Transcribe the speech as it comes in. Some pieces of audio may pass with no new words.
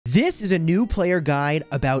This is a new player guide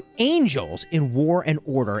about angels in War and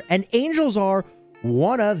Order, and angels are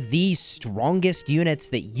one of the strongest units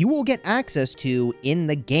that you will get access to in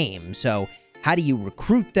the game. So how do you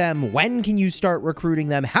recruit them? When can you start recruiting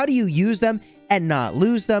them? How do you use them and not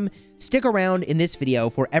lose them? Stick around in this video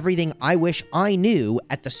for everything I wish I knew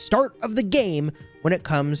at the start of the game when it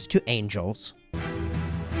comes to angels.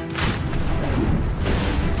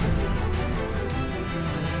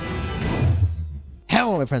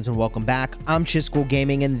 Hello my friends and welcome back. I'm Chisgule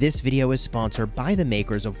Gaming and this video is sponsored by the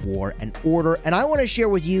makers of War and Order, and I want to share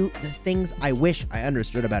with you the things I wish I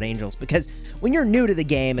understood about angels, because when you're new to the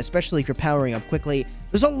game, especially if you're powering up quickly,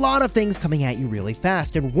 there's a lot of things coming at you really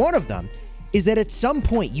fast, and one of them is that at some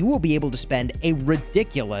point you will be able to spend a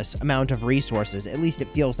ridiculous amount of resources, at least it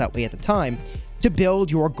feels that way at the time, to build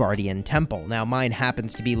your Guardian Temple. Now, mine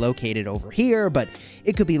happens to be located over here, but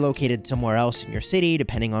it could be located somewhere else in your city,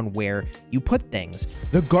 depending on where you put things.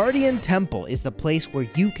 The Guardian Temple is the place where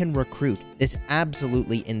you can recruit this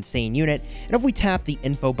absolutely insane unit, and if we tap the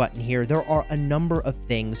info button here, there are a number of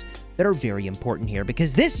things that are very important here,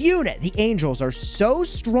 because this unit, the angels, are so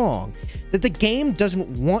strong that the game doesn't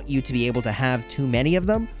want you to be able to have too many of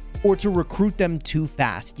them or to recruit them too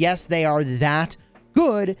fast. Yes, they are that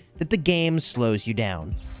good that the game slows you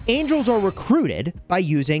down. Angels are recruited by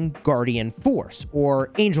using Guardian Force,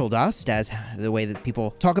 or Angel Dust, as the way that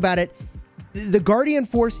people talk about it. The Guardian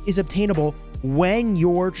Force is obtainable when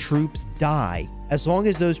your troops die, as long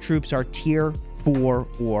as those troops are tier 4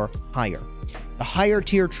 or higher. The higher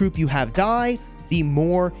tier troop you have die, the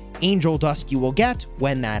more Angel Dust you will get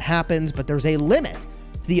when that happens, but there's a limit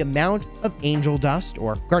to the amount of Angel Dust,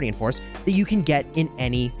 or Guardian Force, that you can get in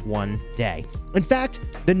any one day. In fact,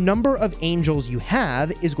 the number of angels you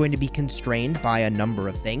have is going to be constrained by a number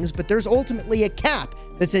of things, but there's ultimately a cap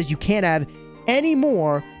that says you can't have any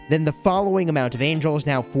more than the following amount of angels.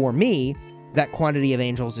 Now, for me, that quantity of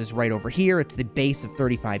angels is right over here. It's the base of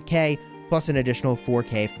 35k, plus an additional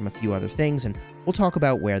 4k from a few other things, and we'll talk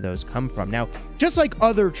about where those come from. Now, just like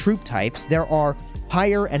other troop types, there are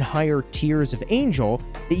higher and higher tiers of angel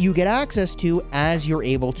that you get access to as you're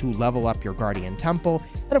able to level up your Guardian Temple.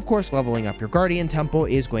 And of course, leveling up your Guardian Temple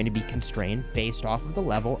is going to be constrained based off of the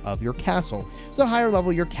level of your castle. So the higher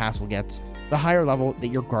level your castle gets, the higher level that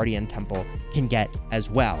your Guardian Temple can get as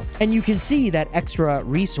well. And you can see that extra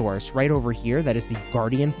resource right over here, that is the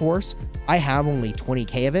Guardian Force. I have only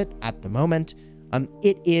 20k of it at the moment.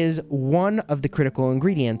 It is one of the critical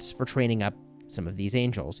ingredients for training up some of these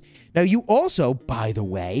angels. Now, you also, by the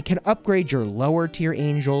way, can upgrade your lower tier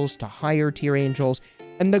angels to higher tier angels,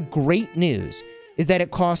 and the great news is that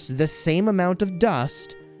it costs the same amount of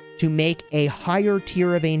dust to make a higher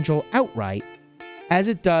tier of angel outright as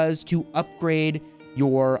it does to upgrade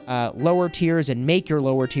your lower tiers and make your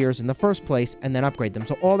lower tiers in the first place and then upgrade them.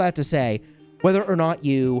 So all that to say, whether or not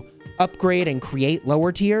you upgrade and create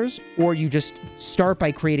lower tiers, or you just start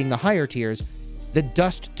by creating the higher tiers, the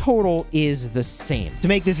dust total is the same. To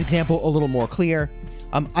make this example a little more clear,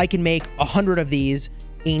 I can make 100 of these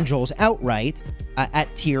angels outright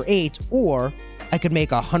at tier 8, or I could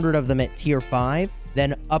make 100 of them at tier 5,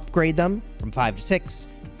 then upgrade them from 5 to 6,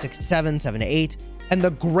 6 to 7, 7 to 8, and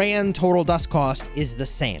the grand total dust cost is the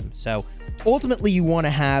same. So ultimately you want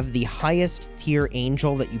to have the highest tier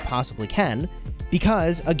angel that you possibly can,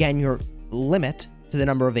 because again, your limit to the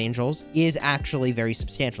number of angels is actually very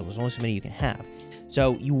substantial. There's only so many you can have.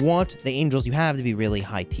 So you want the angels you have to be really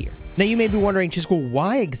high tier. Now you may be wondering, Chisgule,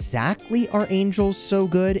 why exactly are angels so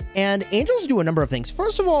good? And angels do a number of things.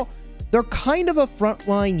 First of all, they're kind of a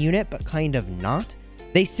frontline unit, but kind of not.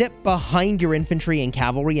 They sit behind your infantry and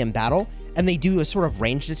cavalry in battle, and they do a sort of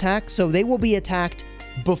ranged attack. So they will be attacked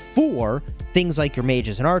before things like your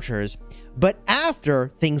mages and archers, but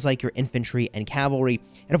after things like your infantry and cavalry.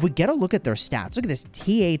 And if we get a look at their stats, look at this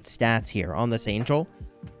T8 stats here on this angel.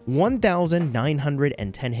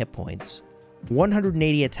 1,910 hit points,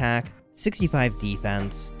 180 attack, 65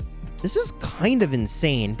 defense. This is kind of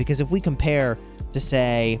insane, because if we compare to,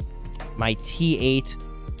 say, my T8,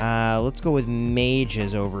 let's go with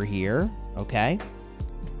mages over here, okay?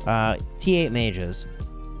 T8 mages.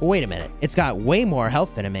 Well, wait a minute. It's got way more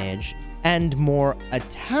health than a mage, and more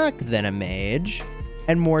attack than a mage,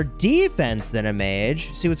 and more defense than a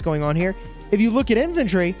mage. See what's going on here? If you look at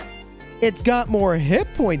infantry, it's got more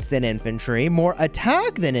hit points than infantry, more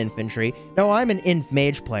attack than infantry. Now, I'm an inf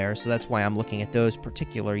mage player, so that's why I'm looking at those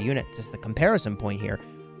particular units as the comparison point here.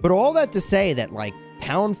 But all that to say that, like,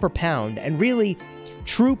 pound for pound, and really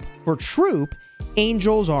troop for troop,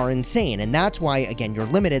 angels are insane. And that's why, again, you're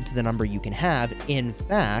limited to the number you can have. In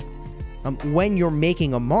fact, when you're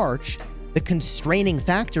making a march, the constraining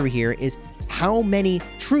factor here is how many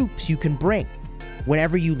troops you can bring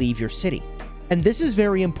whenever you leave your city. And this is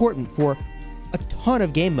very important for a ton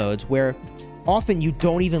of game modes where often you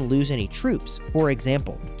don't even lose any troops. For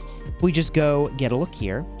example, if we just go get a look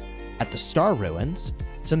here at the Star Ruins,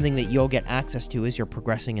 something that you'll get access to as you're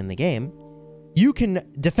progressing in the game, you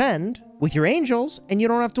can defend with your angels and you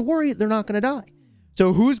don't have to worry they're not going to die.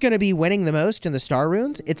 So who's going to be winning the most in the Star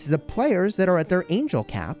Ruins? It's the players that are at their angel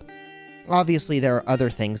cap. Obviously, there are other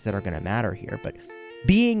things that are going to matter here, but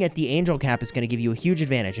being at the angel cap is going to give you a huge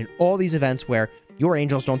advantage in all these events where your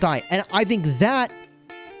angels don't die. And I think that,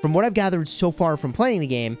 from what I've gathered so far from playing the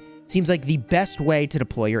game, seems like the best way to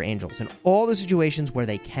deploy your angels in all the situations where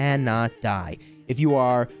they cannot die. If you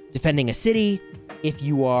are defending a city, if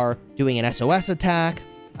you are doing an SOS attack,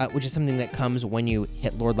 which is something that comes when you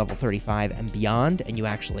hit Lord level 35 and beyond, and you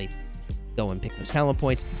actually go and pick those talent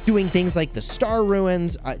points, doing things like the Star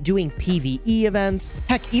Ruins, doing PvE events,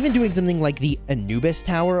 heck, even doing something like the Anubis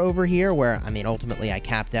Tower over here, where, I mean, ultimately I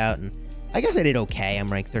capped out, and I guess I did okay.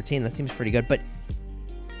 I'm rank 13. That seems pretty good. But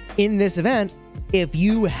in this event, if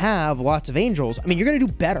you have lots of angels, I mean, you're going to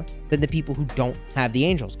do better than the people who don't have the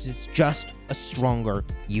angels, because it's just a stronger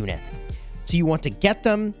unit. So you want to get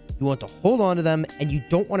them, you want to hold on to them, and you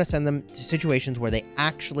don't want to send them to situations where they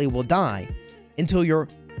actually will die until you're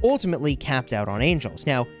ultimately capped out on angels.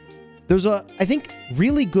 Now, there's I think,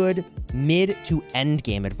 really good mid to end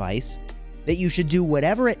game advice that you should do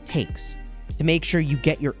whatever it takes to make sure you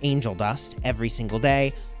get your angel dust every single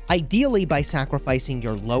day, ideally by sacrificing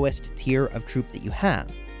your lowest tier of troop that you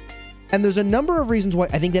have. And there's a number of reasons why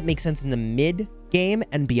I think that makes sense in the mid game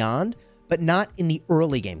and beyond, but not in the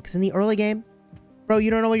early game. Because in the early game, bro, you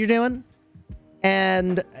don't know what you're doing,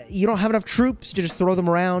 and you don't have enough troops to just throw them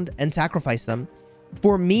around and sacrifice them.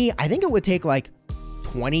 For me, I think it would take like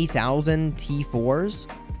 20,000 T4s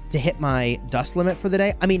to hit my dust limit for the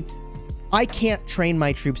day. I mean, I can't train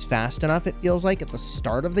my troops fast enough, it feels like, at the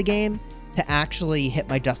start of the game to actually hit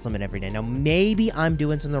my dust limit every day. Now, maybe I'm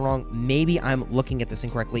doing something wrong. Maybe I'm looking at this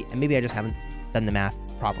incorrectly, and maybe I just haven't done the math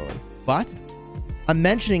properly. But I'm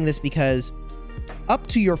mentioning this because up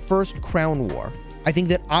to your first Crown War, I think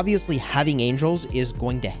that obviously having angels is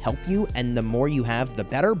going to help you, and the more you have, the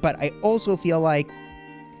better. But I also feel like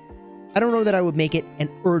I don't know that I would make it an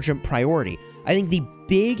urgent priority. I think the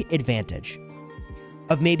big advantage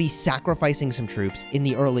of maybe sacrificing some troops in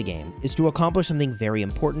the early game is to accomplish something very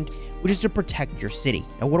important, which is to protect your city.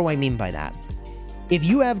 Now, what do I mean by that? If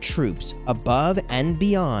you have troops above and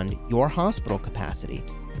beyond your hospital capacity,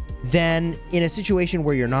 then in a situation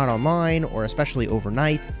where you're not online, or especially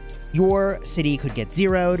overnight, your city could get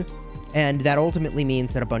zeroed, and that ultimately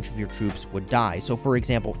means that a bunch of your troops would die. So, for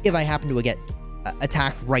example, if I happen to get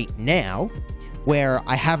attacked right now, where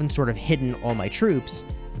I haven't sort of hidden all my troops,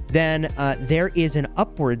 then there is an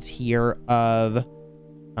upwards here of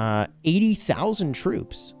 80,000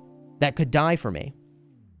 troops that could die for me,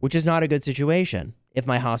 which is not a good situation if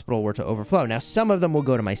my hospital were to overflow. Now, some of them will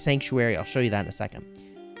go to my sanctuary. I'll show you that in a second.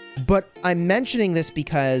 But I'm mentioning this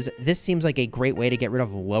because this seems like a great way to get rid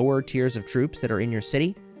of lower tiers of troops that are in your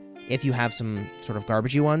city. If you have some sort of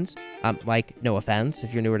garbagey ones, like, no offense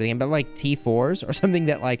if you're newer to the game, but like T4s or something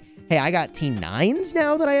that like, hey, I got T9s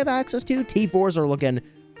now that I have access to. T4s are looking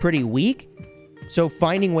pretty weak. So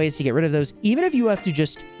finding ways to get rid of those, even if you have to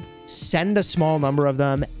just send a small number of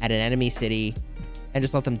them at an enemy city and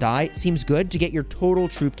just let them die, seems good to get your total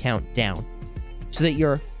troop count down so that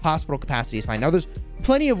your hospital capacity is fine. Now, there's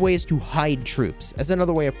plenty of ways to hide troops as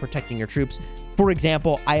another way of protecting your troops. For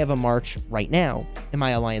example, I have a march right now in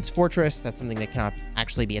my Alliance Fortress. That's something that cannot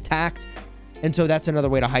actually be attacked. And so that's another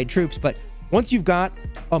way to hide troops. But once you've got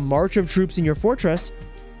a march of troops in your fortress,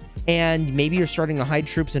 and maybe you're starting to hide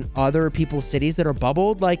troops in other people's cities that are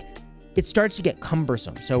bubbled, like, it starts to get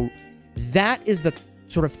cumbersome. So that is the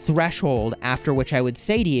sort of threshold after which I would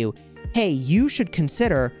say to you, hey, you should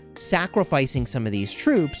consider sacrificing some of these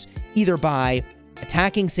troops, either by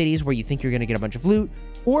attacking cities where you think you're going to get a bunch of loot,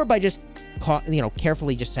 or by just,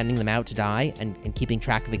 carefully just sending them out to die and keeping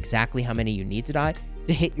track of exactly how many you need to die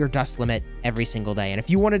to hit your dust limit every single day. And if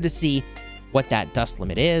you wanted to see what that dust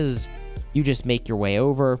limit is, you just make your way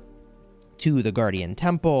over to the Guardian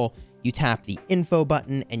Temple, you tap the info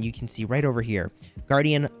button, and you can see right over here,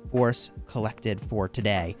 Guardian Force collected for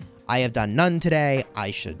today. I have done none today.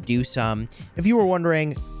 I should do some. If you were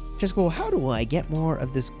wondering, Chisgule, how do I get more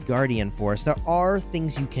of this Guardian Force? There are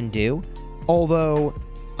things you can do, although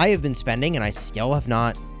I have been spending, and I still have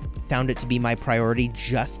not found it to be my priority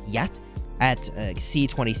just yet, at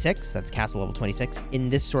C26, that's castle level 26, in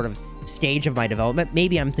this sort of stage of my development.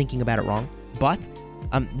 Maybe I'm thinking about it wrong, but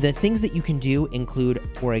The things that you can do include,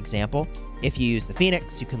 for example, if you use the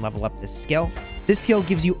Phoenix, you can level up this skill. This skill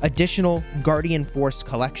gives you additional Guardian Force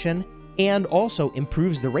collection and also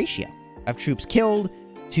improves the ratio of troops killed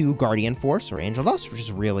to Guardian Force or Angel Dust, which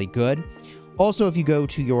is really good. Also, if you go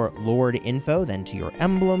to your Lord info, then to your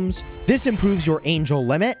emblems, this improves your Angel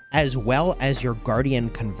limit as well as your Guardian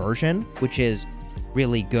conversion, which is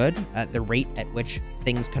really good. The rate at which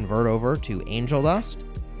things convert over to Angel Dust,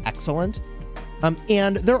 excellent.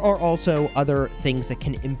 And there are also other things that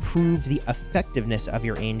can improve the effectiveness of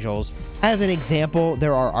your angels. As an example,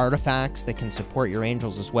 there are artifacts that can support your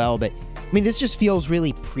angels as well. But I mean, this just feels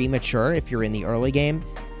really premature if you're in the early game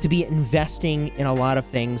to be investing in a lot of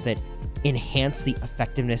things that enhance the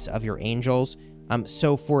effectiveness of your angels.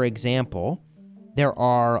 So for example, there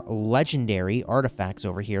are legendary artifacts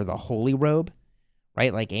over here, the Holy Robe,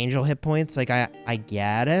 right? Like angel hit points. Like I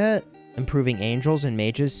get it. Improving angels and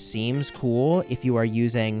mages seems cool if you are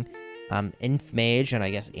using Inf Mage and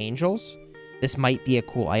I guess angels. This might be a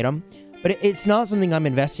cool item, but it's not something I'm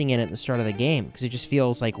investing in at the start of the game because it just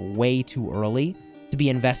feels like way too early to be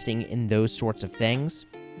investing in those sorts of things.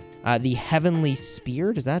 The Heavenly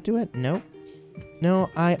Spear, does that do it? No. No,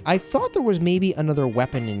 I thought there was maybe another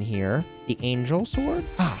weapon in here. The Angel Sword?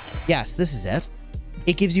 Ah, yes, this is it.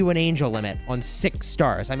 It gives you an angel limit on 6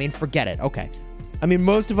 stars. I mean, forget it. Okay. I mean,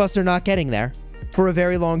 most of us are not getting there for a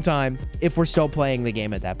very long time if we're still playing the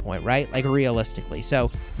game at that point, right? Like, realistically.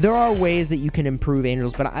 So, there are ways that you can improve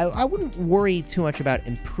angels, but I wouldn't worry too much about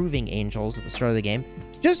improving angels at the start of the game.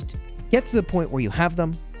 Just get to the point where you have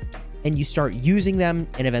them, and you start using them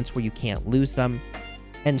in events where you can't lose them,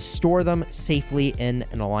 and store them safely in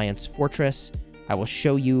an Alliance Fortress. I will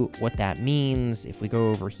show you what that means if we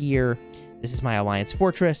go over here. This is my Alliance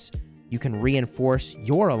Fortress. You can reinforce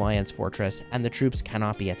your Alliance Fortress, and the troops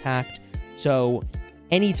cannot be attacked. So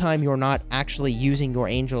anytime you're not actually using your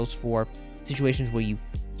angels for situations where you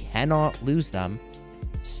cannot lose them,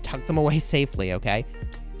 just tuck them away safely, okay?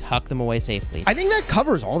 Tuck them away safely. I think that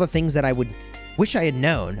covers all the things that I would wish I had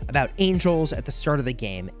known about angels at the start of the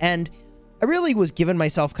game. And I really was giving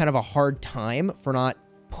myself kind of a hard time for not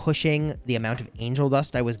pushing the amount of angel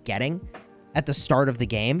dust I was getting at the start of the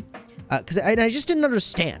game. Because I just didn't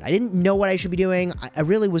understand. I didn't know what I should be doing. I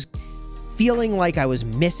really was feeling like I was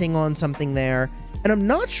missing on something there. And I'm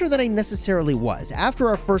not sure that I necessarily was. After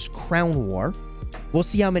our first Crown War, we'll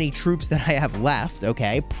see how many troops that I have left,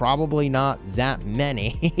 okay? Probably not that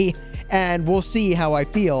many. And we'll see how I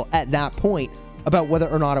feel at that point about whether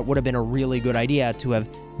or not it would have been a really good idea to have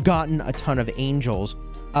gotten a ton of angels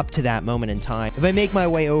up to that moment in time. If I make my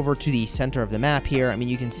way over to the center of the map here, I mean,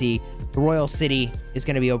 you can see the Royal City is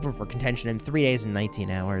going to be open for contention in 3 days and 19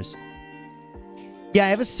 hours. Yeah, I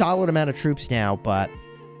have a solid amount of troops now, but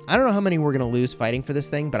I don't know how many we're going to lose fighting for this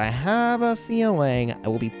thing, but I have a feeling I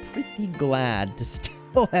will be pretty glad to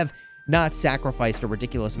still have not sacrificed a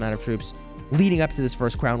ridiculous amount of troops leading up to this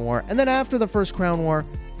first Crown War. And then after the first Crown War,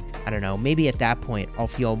 I don't know, maybe at that point I'll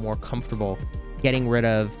feel more comfortable getting rid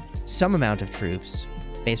of some amount of troops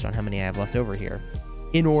based on how many I have left over here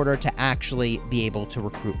in order to actually be able to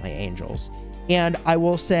recruit my angels. And I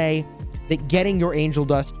will say that getting your angel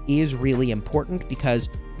dust is really important because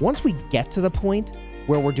once we get to the point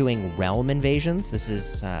where we're doing realm invasions, this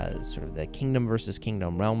is sort of the kingdom versus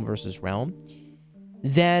kingdom, realm versus realm,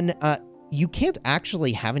 then you can't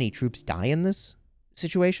actually have any troops die in this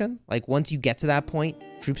situation. Like once you get to that point,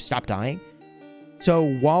 troops stop dying. So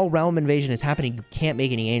while realm invasion is happening, you can't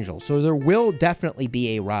make any angels. So there will definitely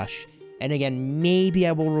be a rush. And again, maybe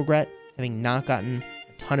I will regret having not gotten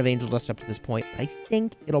a ton of angel dust up to this point, but I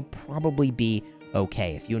think it'll probably be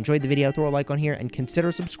okay. If you enjoyed the video, throw a like on here and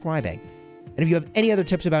consider subscribing. And if you have any other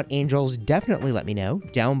tips about angels, definitely let me know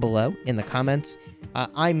down below in the comments.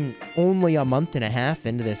 I'm only a month and a half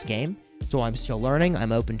into this game, so I'm still learning.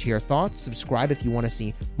 I'm open to your thoughts. Subscribe if you want to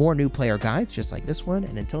see more new player guides just like this one.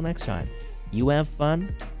 And until next time, you have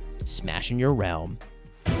fun smashing your realm.